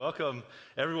welcome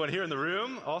everyone here in the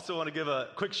room. Also want to give a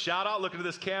quick shout out, look into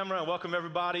this camera, and welcome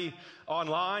everybody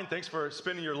online. Thanks for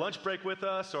spending your lunch break with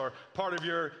us, or part of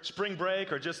your spring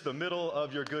break, or just the middle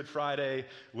of your Good Friday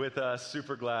with us.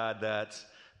 Super glad that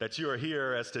you are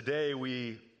here, as today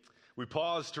we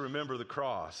pause to remember the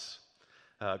cross.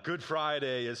 Good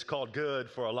Friday is called good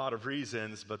for a lot of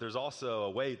reasons, but there's also a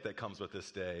weight that comes with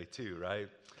this day too, right?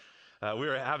 We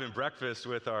were having breakfast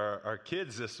with our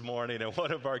kids this morning, and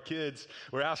one of our kids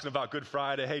were asking about Good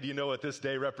Friday. Hey, do you know what this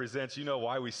day represents? You know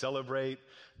why we celebrate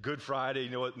Good Friday? You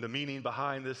know what the meaning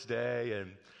behind this day?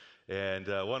 And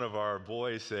one of our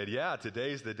boys said, yeah,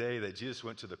 today's the day that Jesus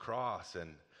went to the cross,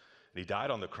 and he died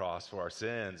on the cross for our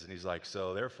sins. And he's like,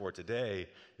 so therefore today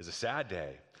is a sad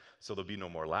day. So there'll be no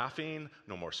more laughing,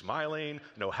 no more smiling,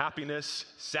 no happiness,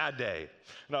 sad day.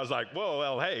 And I was like, whoa,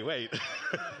 well, hey, wait.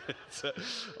 So,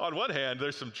 on one hand,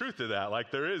 there's some truth to that.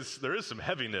 Like there is some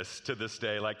heaviness to this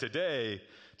day. Like today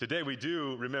we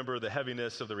do remember the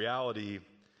heaviness of the reality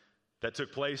that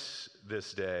took place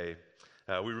this day.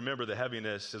 We remember the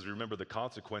heaviness as we remember the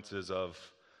consequences of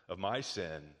my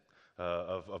sin,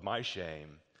 of my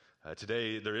shame.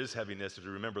 Today there is heaviness as we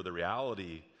remember the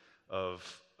reality of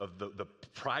the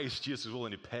price Jesus is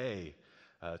willing to pay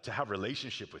to have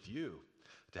relationship with you,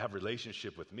 to have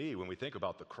relationship with me. When we think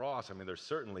about the cross, I mean, there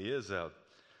certainly is a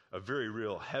very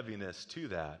real heaviness to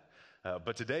that.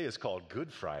 But today is called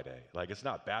Good Friday. Like, it's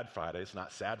not Bad Friday, it's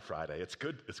not Sad Friday, it's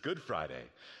Good Friday.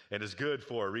 And it's good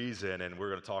for a reason, and we're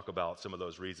going to talk about some of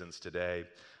those reasons today.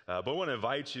 But I want to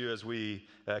invite you, as we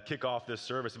kick off this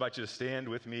service, I invite you to stand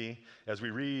with me as we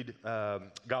read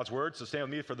God's Word. So stand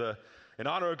with me in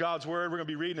honor of God's Word. We're going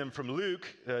to be reading them from Luke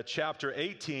chapter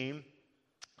 18,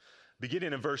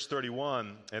 beginning in verse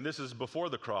 31. And this is before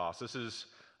the cross. This is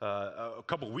a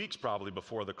couple weeks probably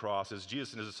before the cross, as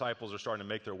Jesus and his disciples are starting to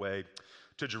make their way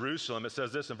to Jerusalem. It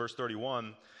says this in verse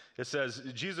 31. It says,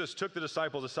 Jesus took the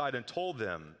disciples aside and told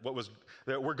them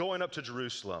that we're going up to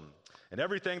Jerusalem, and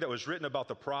everything that was written about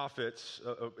the prophets,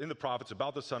 in the prophets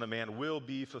about the Son of Man will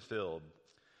be fulfilled.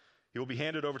 He will be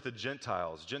handed over to the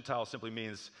Gentiles. Gentiles simply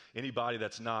means anybody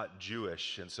that's not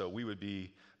Jewish. And so we would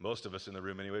be, most of us in the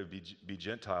room anyway, would be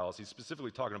Gentiles. He's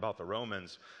specifically talking about the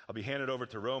Romans. I'll be handed over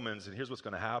to Romans, and here's what's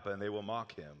going to happen. They will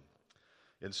mock him,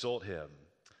 insult him,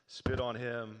 spit on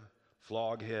him,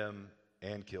 flog him,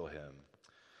 and kill him.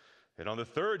 And on the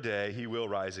third day, he will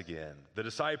rise again. The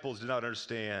disciples did not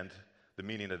understand the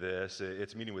meaning of this.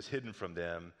 Its meaning was hidden from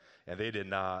them, and they did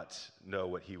not know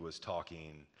what he was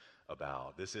talking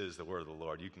about. This is the word of the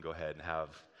Lord. You can go ahead and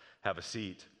have a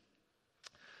seat.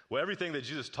 Well, everything that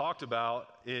Jesus talked about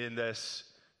in this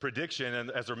prediction,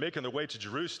 and as they're making their way to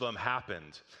Jerusalem,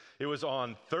 happened. It was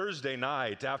on Thursday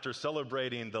night, after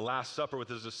celebrating the Last Supper with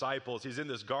his disciples. He's in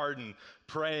this garden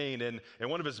praying, and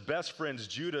one of his best friends,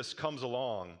 Judas, comes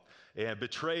along and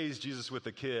betrays Jesus with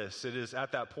a kiss. It is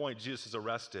at that point Jesus is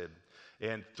arrested.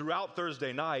 And throughout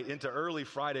Thursday night into early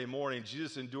Friday morning,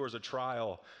 Jesus endures a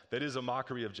trial that is a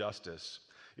mockery of justice.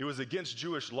 It was against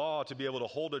Jewish law to be able to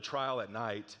hold a trial at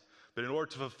night, but in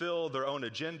order to fulfill their own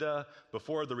agenda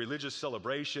before the religious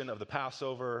celebration of the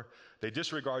Passover, they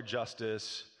disregard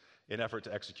justice in effort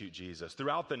to execute Jesus.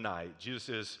 Throughout the night,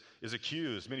 Jesus is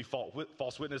accused. Many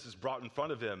false witnesses brought in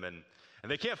front of him, and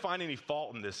they can't find any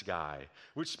fault in this guy,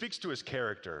 which speaks to his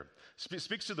character,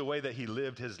 speaks to the way that he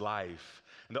lived his life.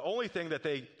 And the only thing that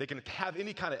they can have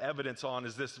any kind of evidence on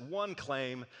is this one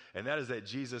claim, and that is that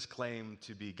Jesus claimed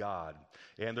to be God.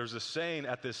 And there's a saying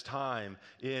at this time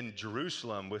in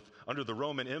Jerusalem under the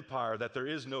Roman Empire that there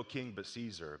is no king but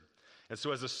Caesar. And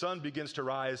so as the sun begins to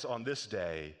rise on this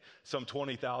day, some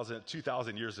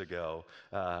 2,000 years ago,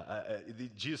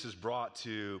 Jesus is brought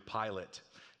to Pilate.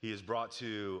 He is brought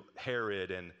to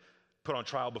Herod and put on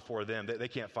trial before them. They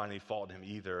can't find any fault in him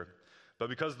either. But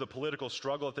because of the political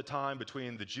struggle at the time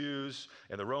between the Jews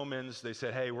and the Romans, they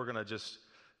said, hey, we're going to just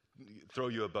throw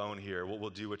you a bone here.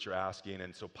 We'll do what you're asking.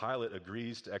 And so Pilate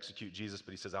agrees to execute Jesus, but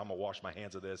he says, I'm going to wash my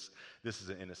hands of this. This is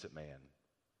an innocent man.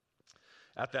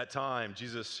 At that time,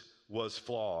 Jesus was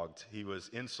flogged. He was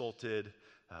insulted.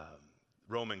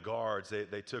 Roman guards,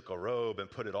 they took a robe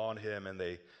and put it on him, and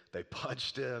they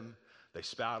punched him. They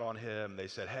spat on him. They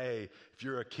said, hey, if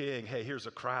you're a king, hey, here's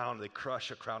a crown. They crush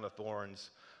a crown of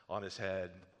thorns on his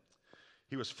head.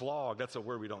 He was flogged. That's a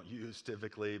word we don't use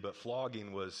typically, but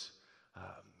flogging was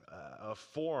a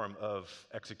form of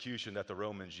execution that the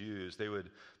Romans used. They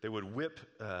would whip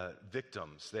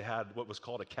victims. They had what was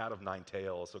called a cat of nine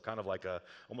tails, so kind of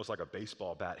almost like a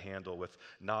baseball bat handle with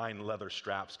 9 leather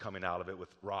straps coming out of it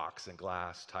with rocks and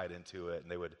glass tied into it, and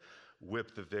they would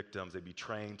whip the victims. They'd be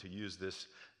trained to use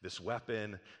this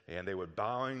weapon, and they would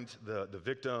bind the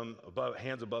victim,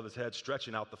 hands above his head,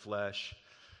 stretching out the flesh.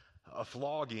 A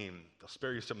flogging, I'll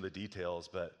spare you some of the details,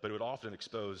 but it would often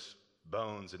expose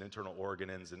bones and internal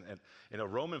organs, and a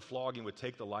Roman flogging would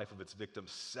take the life of its victim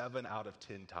 7 out of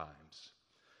 10 times.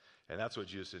 And that's what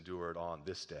Jesus endured on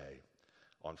this day,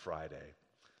 on Friday.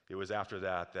 It was after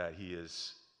that he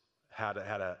had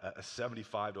a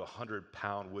 75 to 100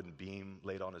 pound wooden beam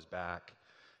laid on his back,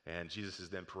 and Jesus is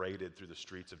then paraded through the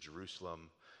streets of Jerusalem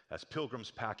as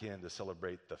pilgrims pack in to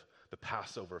celebrate the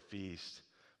Passover feast.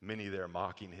 Many there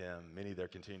mocking him, many there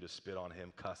continuing to spit on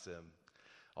him, cuss him.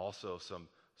 Also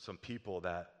some people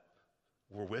that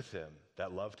were with him,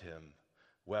 that loved him,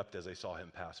 wept as they saw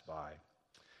him pass by.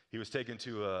 He was taken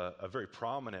to a very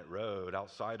prominent road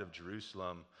outside of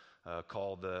Jerusalem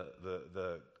called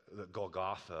the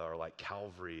Golgotha, or like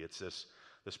Calvary. It's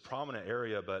this prominent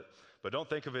area, but don't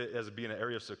think of it as being an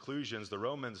area of seclusions. The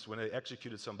Romans, when they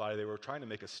executed somebody, they were trying to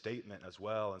make a statement as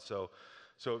well, and so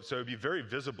it'd be very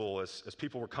visible as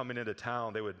people were coming into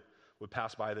town. They would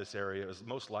pass by this area. It was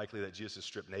most likely that Jesus is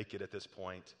stripped naked at this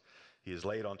point. He is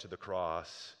laid onto the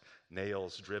cross,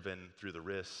 nails driven through the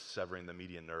wrists, severing the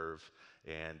median nerve,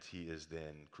 and he is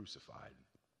then crucified.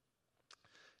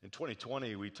 In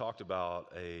 2020, we talked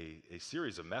about a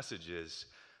series of messages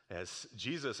as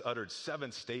Jesus uttered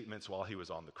 7 statements while he was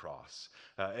on the cross.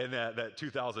 In that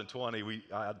 2020,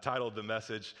 I titled the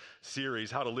message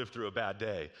series, How to Live Through a Bad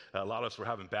Day. A lot of us were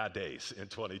having bad days in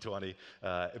 2020,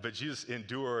 but Jesus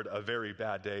endured a very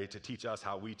bad day to teach us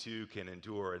how we too can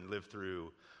endure and live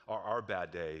through our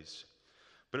bad days.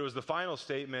 But it was the final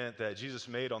statement that Jesus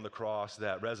made on the cross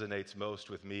that resonates most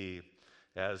with me,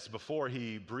 as before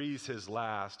he breathes his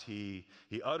last, he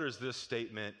utters this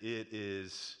statement, "It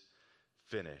is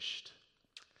finished."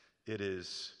 It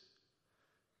is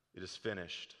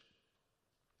finished.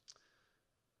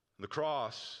 The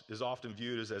cross is often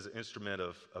viewed as an instrument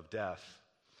of death.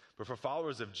 But for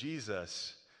followers of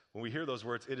Jesus, when we hear those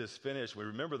words, "It is finished," we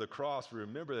remember the cross, we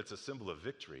remember that it's a symbol of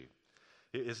victory.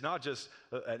 It's not just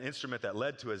an instrument that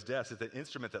led to his death, it's an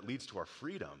instrument that leads to our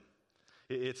freedom.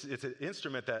 It's an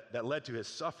instrument that led to his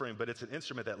suffering, but it's an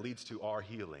instrument that leads to our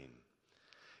healing.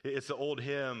 It's the old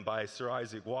hymn by Sir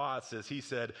Isaac Watts, as he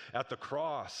said, at the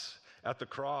cross,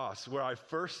 where I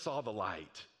first saw the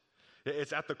light.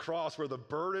 It's at the cross where the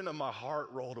burden of my heart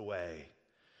rolled away.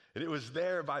 And it was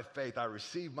there by faith I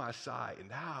received my sight. And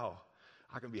now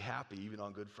I can be happy even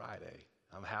on Good Friday.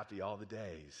 I'm happy all the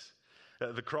days.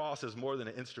 The cross is more than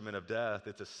an instrument of death.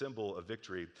 It's a symbol of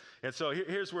victory. And so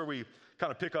here's where we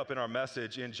kind of pick up in our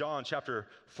message. In John chapter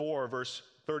 4, verse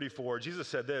 34, Jesus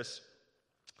said this.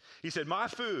 He said, "My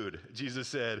food," Jesus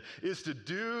said, "is to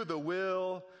do the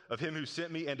will of him who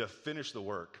sent me and to finish the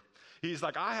work." He's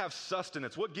like, I have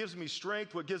sustenance. What gives me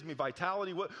strength, what gives me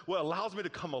vitality, what allows me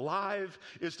to come alive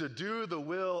is to do the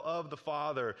will of the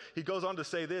Father. He goes on to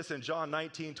say this in John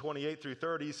 19, 28 through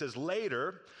 30. He says,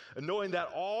 "Later, knowing that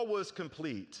all was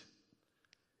complete,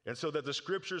 and so that the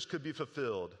scriptures could be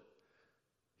fulfilled,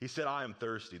 he said, I am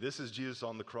thirsty." This is Jesus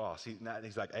on the cross.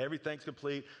 He's like, everything's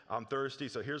complete. I'm thirsty.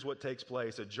 So here's what takes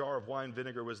place. A jar of wine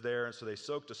vinegar was there, and so they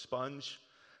soaked a sponge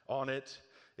on it,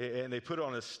 and they put it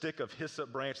on a stick of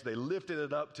hyssop branch. They lifted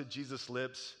it up to Jesus'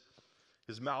 lips.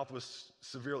 His mouth was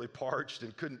severely parched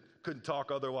and couldn't talk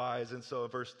otherwise. And so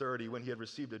in verse 30, when he had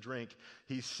received a drink,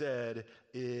 he said,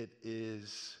 "It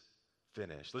is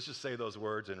finished." Let's just say those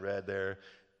words in red there.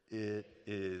 It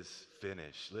is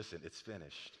finished. Listen, it's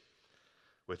finished.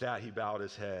 With that, he bowed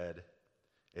his head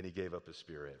and he gave up his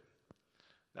spirit.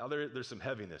 Now, there's some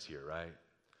heaviness here, right?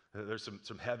 There's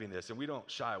some heaviness, and we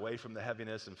don't shy away from the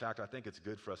heaviness. In fact, I think it's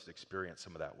good for us to experience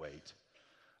some of that weight.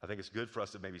 I think it's good for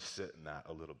us to maybe sit in that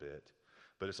a little bit.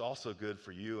 But it's also good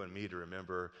for you and me to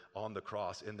remember on the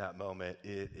cross in that moment,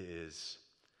 it's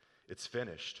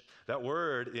finished. That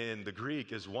word in the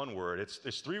Greek is one word.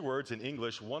 It's 3 words in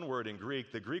English, 1 word in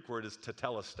Greek. The Greek word is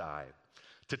tetelestai.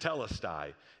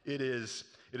 Tetelestai. It is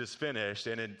finished.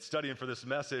 And in studying for this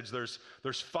message, there's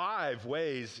 5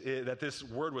 ways that this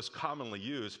word was commonly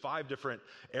used, 5 different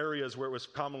areas where it was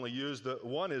commonly used. The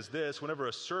one is this: whenever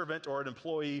a servant or an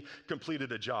employee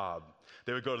completed a job,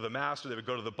 they would go to the master, they would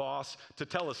go to the boss,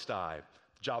 tetelestai,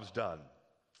 job's done.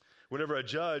 Whenever a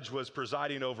judge was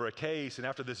presiding over a case, and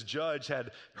after this judge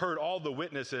had heard all the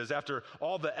witnesses, after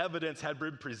all the evidence had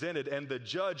been presented, and the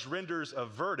judge renders a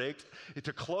verdict,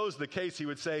 to close the case, he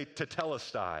would say,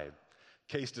 tetelestai,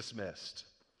 case dismissed.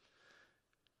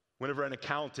 Whenever an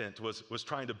accountant was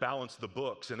trying to balance the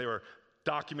books, and they were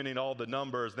documenting all the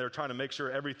numbers, and they were trying to make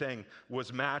sure everything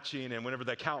was matching, and whenever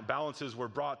the account balances were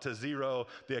brought to 0,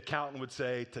 the accountant would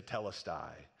say,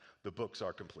 tetelestai, the books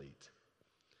are complete.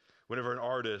 Whenever an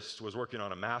artist was working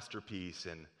on a masterpiece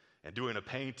and doing a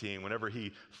painting, whenever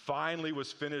he finally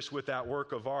was finished with that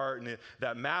work of art and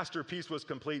that masterpiece was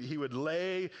complete, he would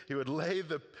lay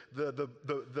the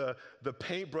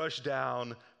paintbrush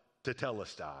down to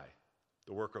telestai,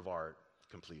 the work of art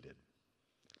completed.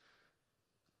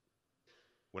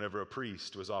 Whenever a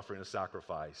priest was offering a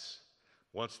sacrifice,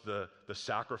 once the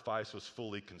sacrifice was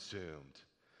fully consumed,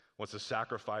 once the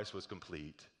sacrifice was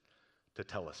complete, to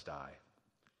telestai,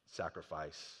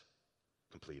 sacrifice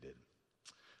completed.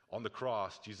 On the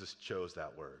cross, Jesus chose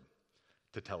that word,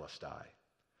 to telestai.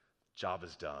 Job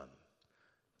is done.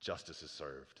 Justice is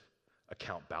served.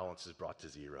 Account balance is brought to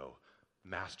zero.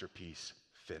 Masterpiece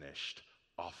finished.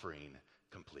 Offering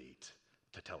complete.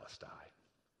 To telestai.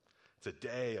 It's a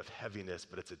day of heaviness,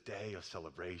 but it's a day of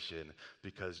celebration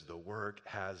because the work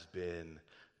has been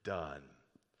done.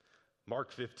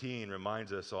 Mark 15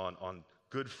 reminds us on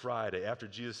Good Friday, after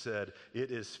Jesus said,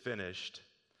 "It is finished,"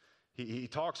 he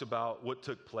talks about what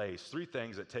took place. Three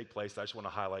things that take place that I just want to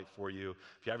highlight for you.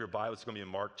 If you have your Bible, it's going to be in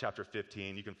Mark chapter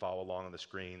 15. You can follow along on the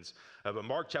screens. But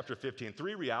Mark chapter 15,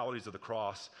 three realities of the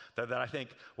cross that I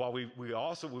think, while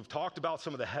we've talked about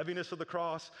some of the heaviness of the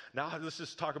cross, now let's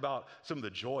just talk about some of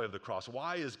the joy of the cross.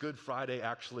 Why is Good Friday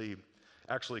actually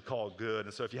called good?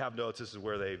 And so if you have notes, this is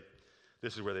where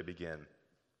they begin.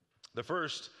 The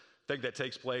first thing that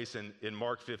takes place in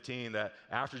Mark 15, that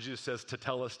after Jesus says to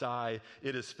telestai,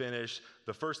 it is finished,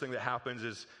 the first thing that happens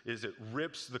is it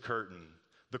rips the curtain.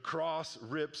 The cross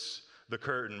rips the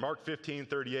curtain. Mark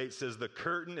 15:38 says the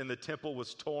curtain in the temple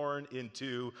was torn in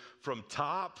two from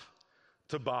top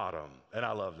to bottom. And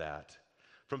I love that.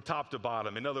 From top to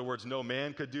bottom. In other words, no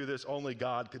man could do this, only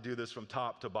God could do this from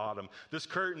top to bottom. This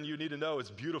curtain, you need to know, is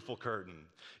a beautiful curtain.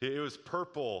 It was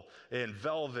purple and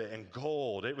velvet and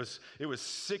gold. It was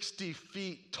 60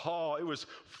 feet tall. It was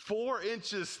 4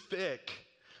 inches thick.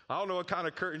 I don't know what kind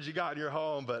of curtains you got in your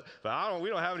home, but we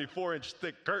don't have any 4-inch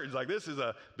thick curtains. Like this is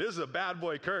a bad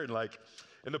boy curtain.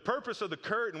 And the purpose of the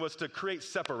curtain was to create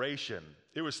separation.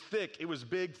 It was thick, it was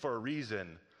big for a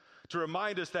reason, to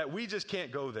remind us that we just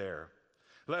can't go there.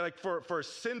 Like for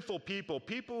sinful people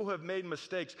who have made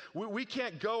mistakes, we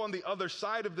can't go on the other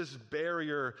side of this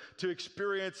barrier to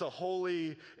experience a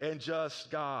holy and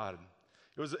just God.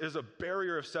 It was a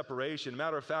barrier of separation.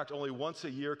 Matter of fact, only once a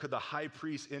year could the high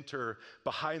priest enter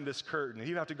behind this curtain.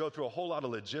 He'd have to go through a whole lot of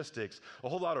logistics, a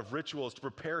whole lot of rituals to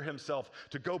prepare himself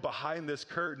to go behind this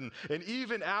curtain. And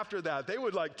even after that, they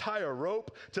would tie a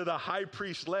rope to the high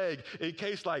priest's leg in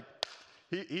case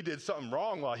he did something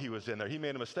wrong while he was in there. He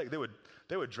made a mistake.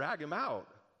 They would drag him out.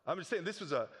 I'm just saying this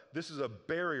is a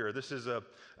barrier. This is a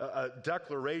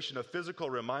declaration, a physical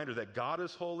reminder that God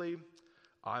is holy,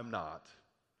 I'm not.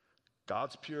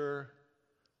 God's pure,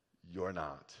 you're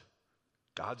not.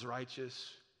 God's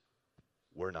righteous,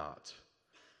 we're not.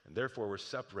 And therefore we're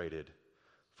separated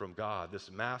from God,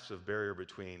 this massive barrier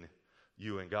between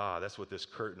you and God. That's what this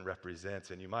curtain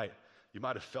represents. And you might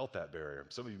have felt that barrier.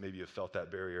 Some of you maybe have felt that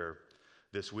barrier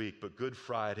this week, but Good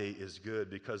Friday is good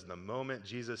because the moment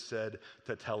Jesus said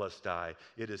to telestai,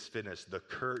 it is finished, the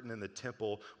curtain in the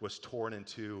temple was torn in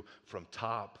two from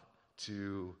top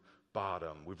to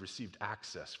bottom. We've received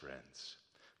access, friends.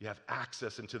 You have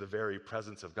access into the very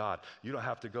presence of God. You don't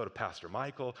have to go to Pastor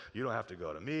Michael. You don't have to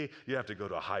go to me. You have to go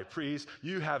to a high priest.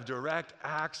 You have direct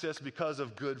access because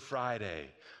of Good Friday,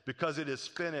 because it is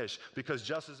finished, because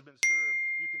justice has been served.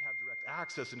 You can have direct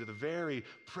access into the very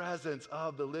presence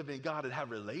of the living God and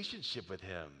have a relationship with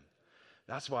him.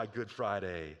 That's why Good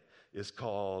Friday is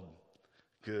called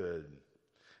good.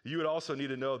 You would also need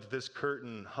to know that this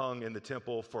curtain hung in the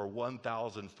temple for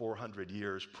 1,400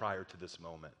 years prior to this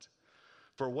moment.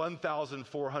 For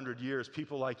 1,400 years,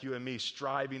 people like you and me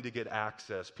striving to get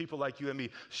access, people like you and me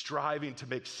striving to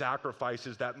make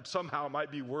sacrifices that somehow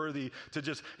might be worthy to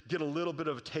just get a little bit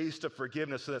of a taste of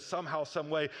forgiveness so that somehow, some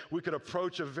way, we could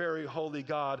approach a very holy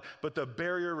God. But the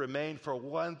barrier remained for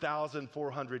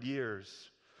 1,400 years.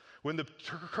 When the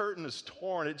curtain is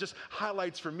torn, it just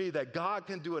highlights for me that God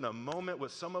can do in a moment what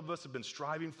some of us have been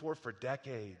striving for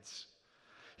decades.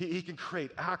 He can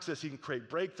create access. He can create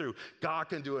breakthrough. God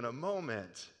can do in a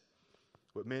moment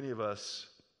what many of us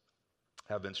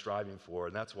have been striving for,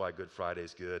 and that's why Good Friday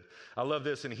is good. I love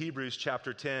this in Hebrews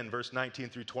chapter 10, verse 19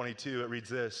 through 22. It reads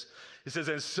this. It says,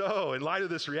 and so, in light of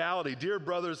this reality, dear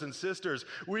brothers and sisters,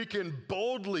 we can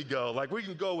boldly go. We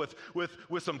can go with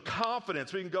some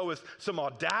confidence. We can go with some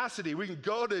audacity. We can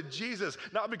go to Jesus,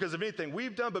 not because of anything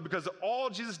we've done, but because of all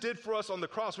Jesus did for us on the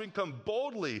cross. We can come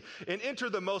boldly and enter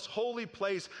the most holy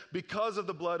place because of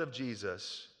the blood of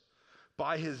Jesus.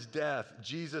 By his death,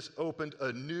 Jesus opened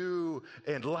a new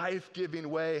and life-giving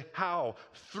way. How?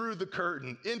 Through the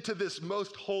curtain into this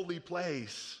most holy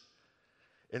place.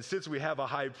 And since we have a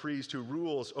high priest who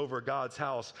rules over God's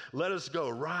house, let us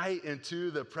go right into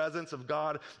the presence of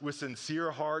God with sincere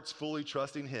hearts, fully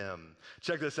trusting him.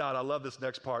 Check this out. I love this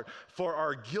next part. For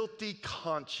our guilty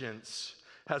conscience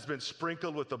has been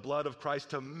sprinkled with the blood of Christ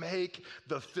to make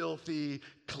the filthy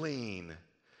clean.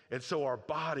 And so our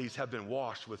bodies have been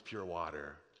washed with pure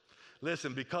water.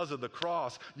 Listen, because of the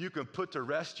cross, you can put to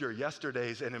rest your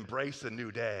yesterdays and embrace a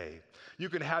new day. You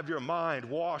can have your mind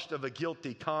washed of a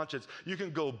guilty conscience. You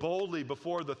can go boldly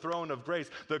before the throne of grace.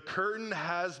 The curtain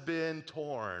has been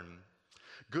torn.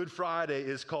 Good Friday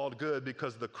is called good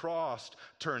because the cross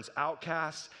turns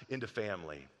outcasts into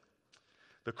family.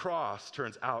 The cross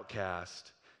turns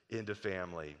outcast into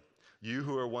family. You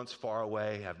who are once far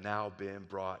away have now been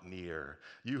brought near.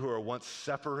 You who are once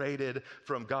separated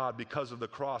from God because of the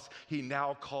cross, he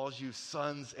now calls you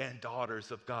sons and daughters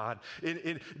of God.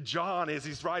 In John, as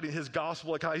he's writing his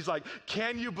gospel account, he's like,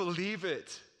 can you believe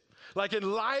it? Like,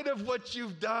 in light of what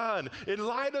you've done, in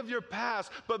light of your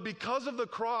past, but because of the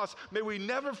cross, may we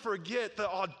never forget the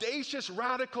audacious,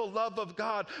 radical love of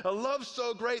God, a love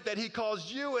so great that he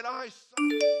calls you and I sons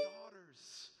and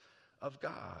daughters of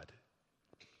God.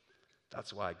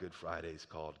 That's why Good Friday is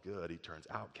called good. He turns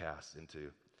outcasts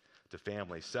into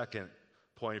family. Second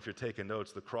point, if you're taking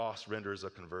notes, the cross renders a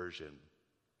conversion.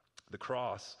 The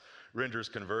cross renders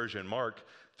conversion. Mark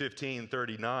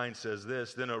 15:39 says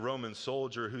this, then a Roman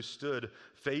soldier who stood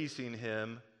facing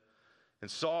him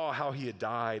and saw how he had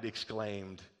died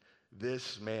exclaimed,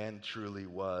 this man truly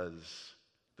was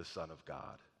the Son of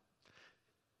God.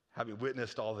 Having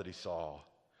witnessed all that he saw,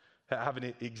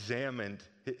 having examined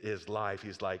his life,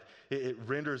 he's like, it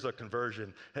renders a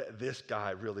conversion. This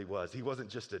guy really was. He wasn't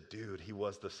just a dude. He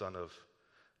was the Son of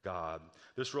God.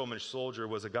 This Roman soldier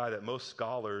was a guy that most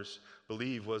scholars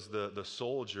believe was the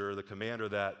soldier, the commander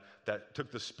that took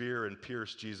the spear and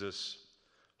pierced Jesus'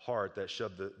 heart, that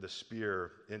shoved the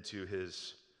spear into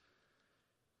his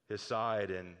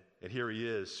side. And here he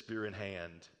is, spear in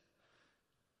hand.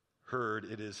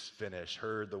 Heard, it is finished.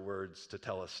 Heard the words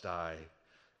tetelestai.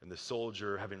 And the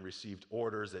soldier, having received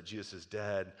orders that Jesus is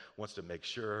dead, wants to make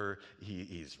sure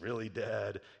he's really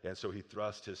dead. And so he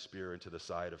thrusts his spear into the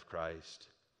side of Christ.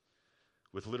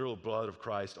 With literal blood of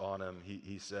Christ on him,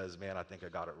 he says, man, I think I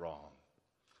got it wrong.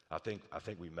 I think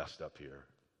we messed up here.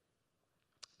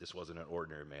 This wasn't an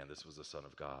ordinary man. This was the Son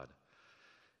of God.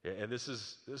 And this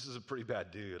is a pretty bad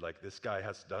dude. Like, this guy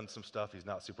has done some stuff he's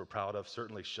not super proud of.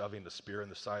 Certainly shoving the spear in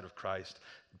the side of Christ,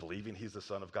 believing he's the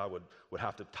Son of God would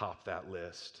have to top that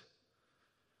list.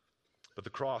 But the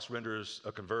cross renders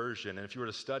a conversion. And if you were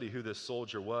to study who this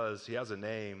soldier was, he has a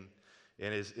name.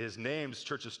 And his name,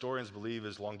 church historians believe,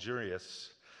 is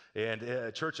Longinus.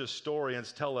 And church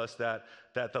historians tell us that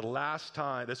the last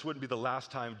time, this wouldn't be the last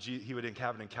time he would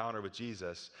have an encounter with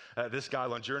Jesus. This guy,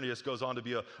 Longinus, goes on to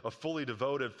be a fully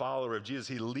devoted follower of Jesus.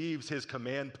 He leaves his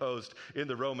command post in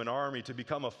the Roman army to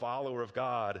become a follower of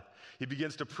God. He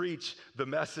begins to preach the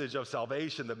message of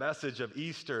salvation, the message of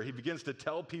Easter. He begins to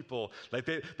tell people like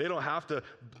they don't have to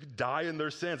die in their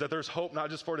sins, that there's hope not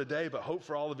just for today, but hope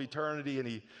for all of eternity. And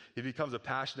he becomes a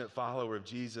passionate follower of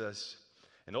Jesus.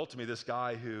 And ultimately, this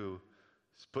guy who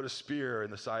put a spear in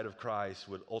the side of Christ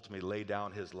would ultimately lay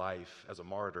down his life as a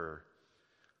martyr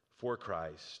for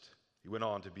Christ. He went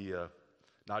on to be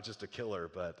not just a killer,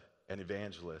 but an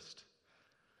evangelist.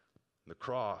 And the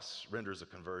cross renders a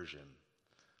conversion.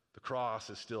 The cross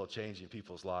is still changing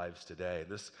people's lives today.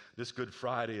 This Good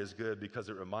Friday is good because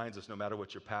it reminds us no matter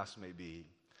what your past may be,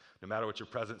 no matter what your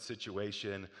present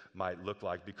situation might look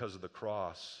like, because of the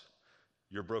cross,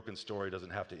 your broken story doesn't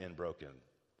have to end broken.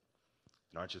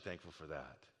 And aren't you thankful for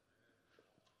that?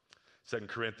 2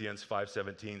 Corinthians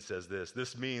 5:17 says this.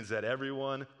 This means that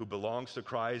everyone who belongs to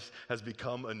Christ has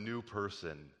become a new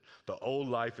person. The old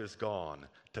life is gone,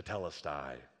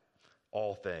 tetelestai.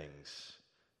 All things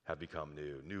have become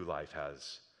new. New life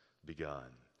has begun.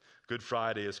 Good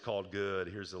Friday is called good.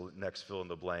 Here's the next fill in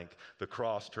the blank. The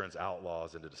cross turns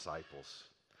outlaws into disciples.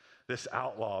 This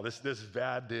outlaw, this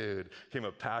bad dude, became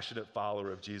a passionate follower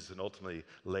of Jesus and ultimately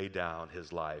laid down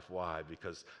his life. Why?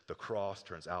 Because the cross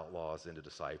turns outlaws into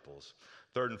disciples.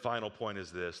 Third and final point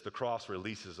is this. The cross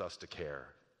releases us to care.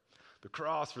 The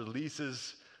cross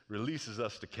releases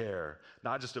us to care,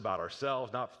 not just about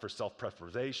ourselves, not for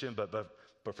self-preservation, but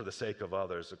for the sake of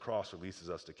others. The cross releases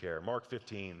us to care. Mark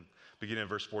 15, beginning in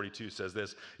verse 42, says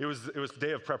this. It was the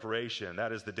day of preparation.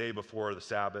 That is the day before the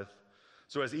Sabbath.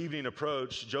 So as evening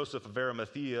approached, Joseph of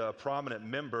Arimathea, a prominent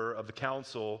member of the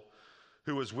council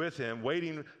who was with him,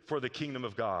 waiting for the kingdom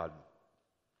of God,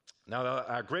 Now,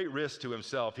 at great risk to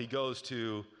himself, he goes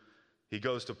to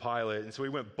Pilate. And so he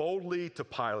went boldly to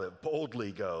Pilate.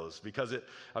 Boldly goes. Because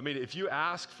if you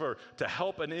ask to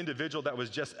help an individual that was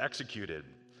just executed,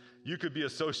 you could be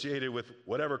associated with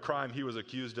whatever crime he was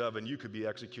accused of, and you could be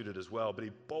executed as well. But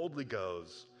he boldly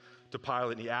goes to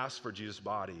Pilate, and he asks for Jesus'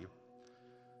 body.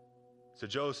 So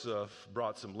Joseph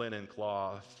brought some linen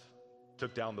cloth,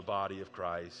 took down the body of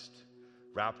Christ,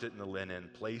 wrapped it in the linen,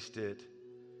 placed it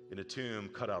in a tomb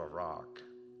cut out of rock.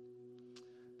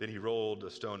 Then he rolled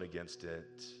a stone against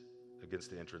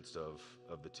the entrance of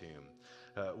the tomb.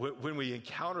 When we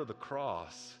encounter the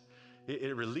cross,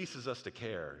 it releases us to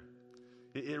care.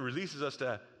 It releases us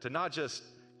to not just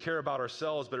care about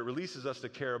ourselves, but it releases us to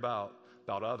care about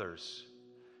others.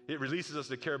 It releases us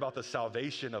to care about the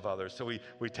salvation of others. So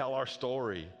we tell our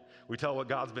story. We tell what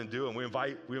God's been doing. We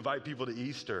invite people to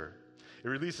Easter. It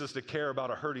releases us to care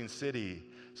about a hurting city.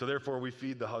 So therefore we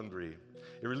feed the hungry.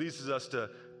 It releases us to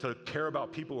care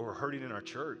about people who are hurting in our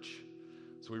church.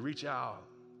 So we reach out,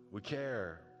 we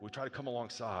care, we try to come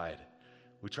alongside,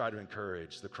 we try to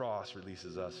encourage. The cross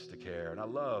releases us to care. And I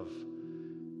love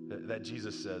that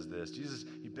Jesus says this. Jesus,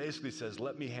 he basically says,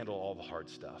 let me handle all the hard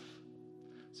stuff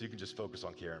so you can just focus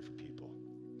on caring for people.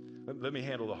 Let me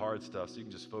handle the hard stuff so you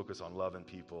can just focus on loving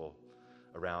people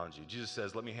around you. Jesus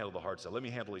says, let me handle the hard stuff. Let me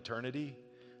handle eternity.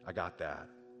 I got that.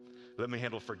 Let me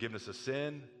handle forgiveness of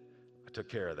sin. I took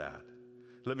care of that.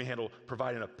 Let me handle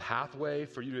providing a pathway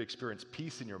for you to experience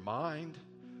peace in your mind.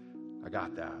 I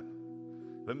got that.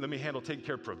 Let me handle taking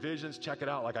care of provisions. Check it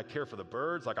out. Like I care for the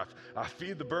birds. Like I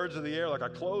feed the birds of the air. Like I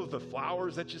clothe the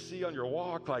flowers that you see on your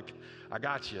walk. Like I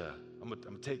got you. I'm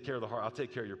gonna take care of the heart. I'll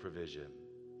take care of your provision.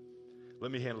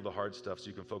 Let me handle the hard stuff so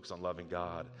you can focus on loving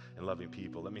God and loving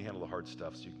people. Let me handle the hard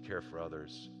stuff so you can care for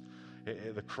others.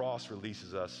 The cross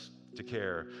releases us to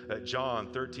care. John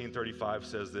 13:35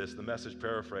 says this, the Message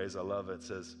paraphrase, I love it,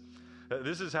 says,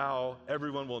 this is how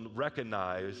everyone will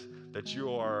recognize that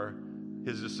you are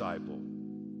his disciple.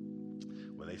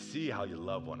 When they see how you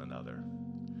love one another.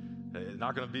 It's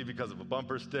not going to be because of a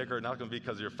bumper sticker, not going to be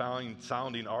because of your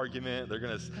sounding argument. They're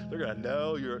going to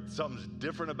know something's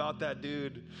different about that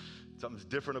dude. Something's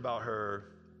different about her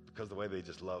because of the way they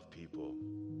just love people.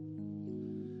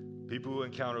 People who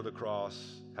encounter the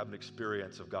cross have an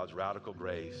experience of God's radical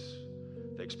grace.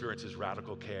 They experience his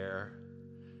radical care,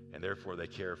 and therefore they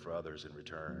care for others in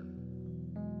return.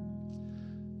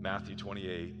 Matthew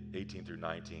 28:18 through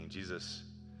 19, Jesus,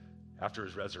 after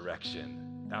his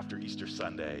resurrection, after Easter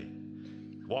Sunday,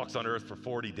 walks on earth for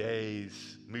 40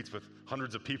 days, meets with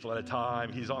hundreds of people at a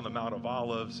time. He's on the Mount of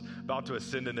Olives, about to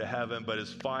ascend into heaven, but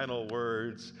his final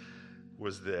words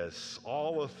was this: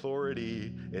 all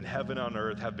authority in heaven and on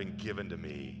earth have been given to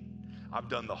me. I've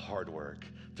done the hard work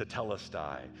to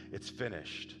telestai. It's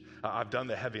finished. I've done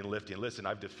the heavy lifting. Listen,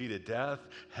 I've defeated death,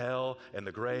 hell, and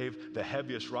the grave, the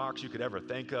heaviest rocks you could ever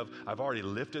think of. I've already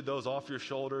lifted those off your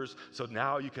shoulders, so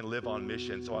now you can live on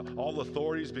mission. So all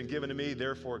authority has been given to me,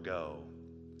 therefore go.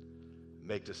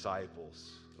 Make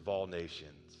disciples of all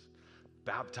nations,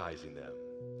 baptizing them,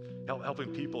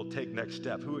 helping people take next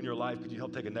step. Who in your life could you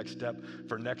help take a next step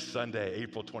for next Sunday,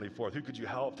 April 24th? Who could you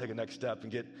help take a next step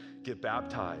and get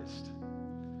baptized?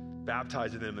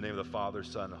 Baptizing them in the name of the Father,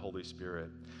 Son, and Holy Spirit.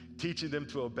 Teaching them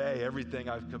to obey everything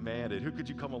I've commanded. Who could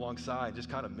you come alongside and just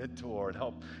kind of mentor and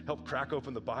help crack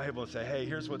open the Bible and say, hey,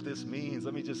 here's what this means.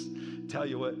 Let me just tell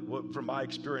you what from my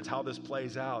experience, how this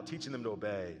plays out. Teaching them to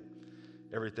obey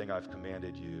everything I've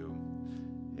commanded you.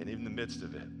 And in the midst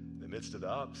of it, in the midst of the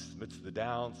ups, midst of the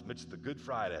downs, midst of the good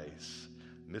Fridays,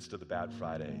 midst of the bad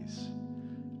Fridays,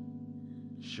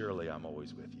 surely I'm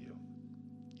always with you,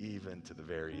 even to the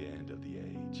very end of the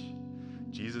age.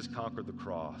 Jesus conquered the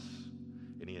cross,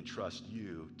 and he entrusts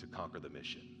you to conquer the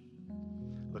mission.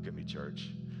 Look at me, church.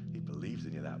 He believes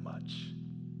in you that much.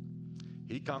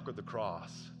 He conquered the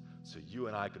cross so you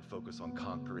and I could focus on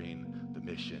conquering the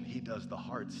mission. He does the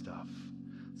hard stuff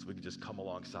so we can just come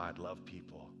alongside, love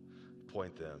people,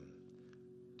 point them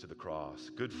to the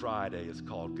cross. Good Friday is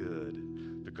called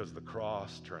good because the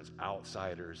cross turns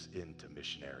outsiders into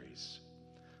missionaries.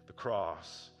 The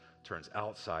cross turns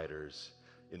outsiders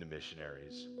into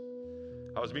missionaries.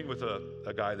 I was meeting with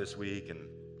a guy this week, and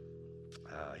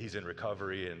he's in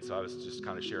recovery, and so I was just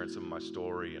kind of sharing some of my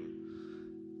story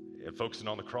and focusing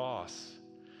on the cross.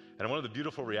 And one of the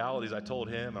beautiful realities I told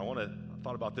him, I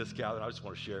thought about this gather, and I just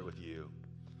want to share it with you.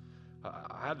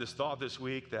 I had this thought this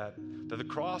week that the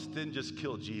cross didn't just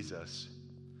kill Jesus.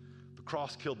 The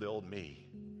cross killed the old me.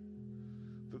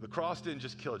 The cross didn't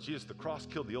just kill Jesus. The cross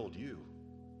killed the old you.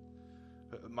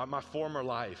 My former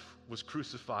life was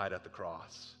crucified at the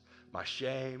cross. My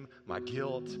shame, my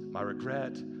guilt, my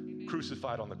regret,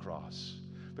 crucified on the cross.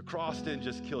 The cross didn't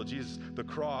just kill Jesus. The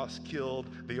cross killed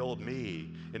the old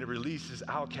me, and it releases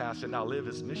outcasts and now live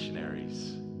as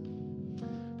missionaries.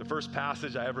 The first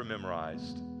passage I ever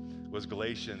memorized was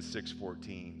Galatians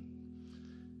 6:14.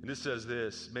 And this says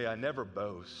this: may I never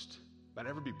boast, may I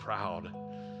never be proud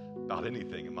about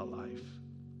anything in my life,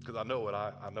 because I know what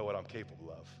I'm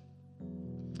capable of.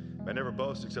 May I never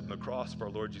boast except in the cross of our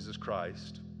Lord Jesus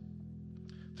Christ,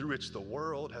 through which the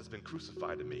world has been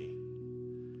crucified to me,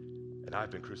 and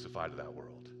I've been crucified to that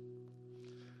world.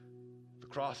 The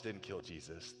cross didn't kill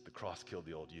Jesus. The cross killed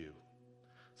the old you.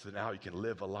 So now you can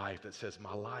live a life that says,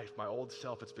 my life, my old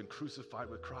self, it's been crucified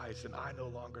with Christ, and I no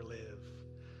longer live.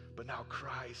 But now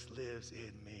Christ lives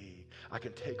in me. I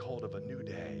can take hold of a new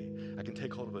day. I can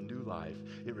take hold of a new life.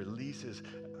 It releases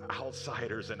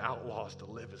outsiders and outlaws to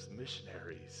live as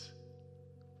missionaries.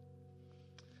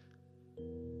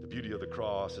 The beauty of the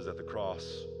cross is that the cross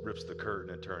rips the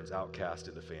curtain and turns outcast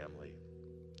into family.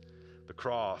 The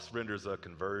cross renders a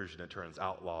conversion and turns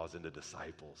outlaws into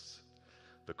disciples.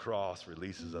 The cross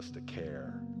releases us to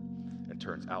care and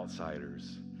turns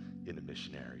outsiders into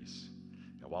missionaries.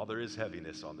 And while there is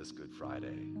heaviness on this Good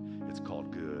Friday, it's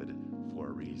called good for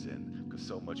a reason, because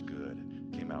so much good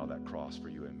came out of that cross for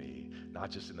you and me,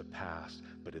 not just in the past,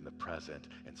 but in the present,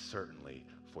 and certainly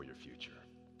for your future.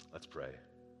 Let's pray.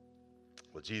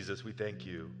 Well, Jesus, we thank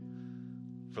you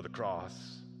for the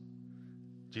cross.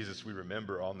 Jesus, we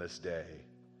remember on this day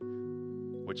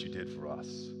what you did for us.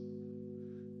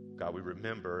 God, we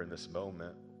remember in this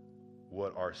moment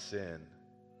what our sin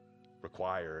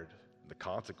required, the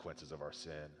consequences of our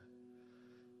sin.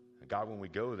 And God, when we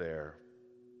go there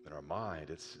in our mind,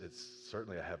 it's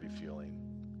certainly a heavy feeling.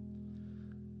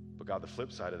 But God, the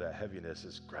flip side of that heaviness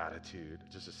is gratitude,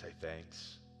 just to say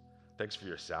thanks. Thanks for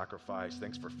your sacrifice.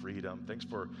 Thanks for freedom. Thanks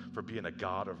for being a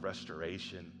God of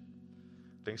restoration.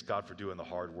 Thanks, God, for doing the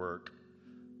hard work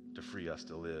to free us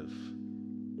to live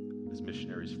as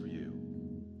missionaries for you.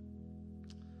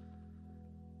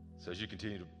 So as you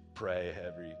continue to pray,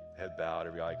 every head bowed,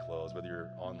 every eye closed, whether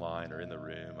you're online or in the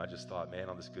room, I just thought, man,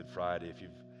 on this Good Friday, if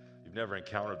you've never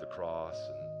encountered the cross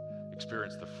and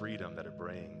experienced the freedom that it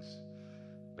brings,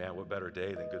 man, what better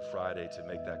day than Good Friday to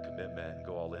make that commitment and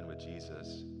go all in with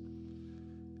Jesus.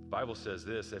 The Bible says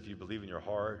this: that if you believe in your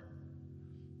heart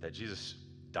that Jesus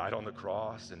died on the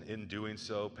cross and in doing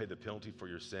so paid the penalty for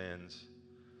your sins,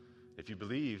 if you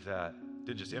believe that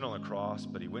didn't just end on the cross,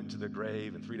 but he went to the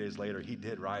grave and 3 days later he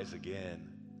did rise again,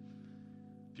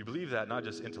 if you believe that not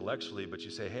just intellectually, but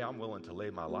you say, hey, I'm willing to lay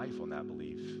my life on that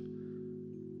belief,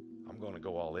 I'm going to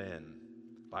go all in,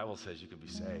 the Bible says you can be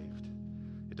saved.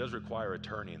 It does require a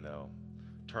turning, though.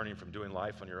 Turning from doing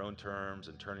life on your own terms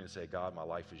and turning to say, God, my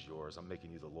life is yours. I'm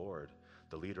making you the Lord,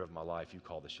 the leader of my life. You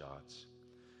call the shots.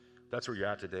 If that's where you're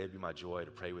at today, it'd be my joy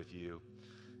to pray with you.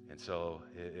 And so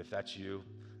if that's you,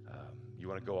 you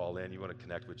want to go all in, you want to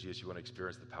connect with Jesus, you want to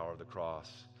experience the power of the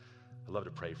cross, I'd love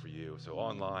to pray for you. So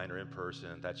online or in person,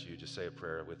 if that's you, just say a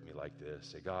prayer with me like this.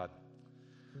 Say, God,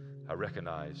 I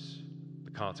recognize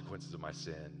the consequences of my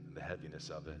sin and the heaviness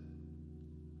of it.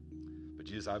 But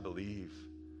Jesus, I believe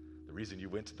the reason you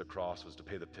went to the cross was to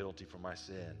pay the penalty for my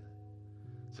sin,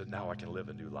 so now I can live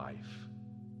a new life.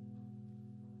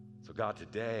 So God,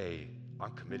 today,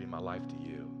 I'm committing my life to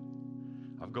you.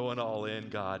 I'm going all in,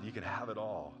 God. You can have it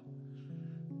all.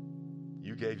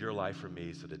 You gave your life for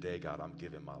me, so today, God, I'm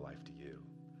giving my life to you.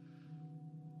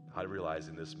 I realize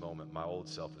in this moment my old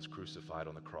self is crucified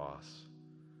on the cross,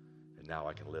 and now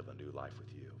I can live a new life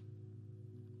with you.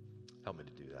 Help me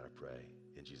to do that, I pray.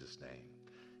 In Jesus' name,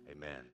 amen.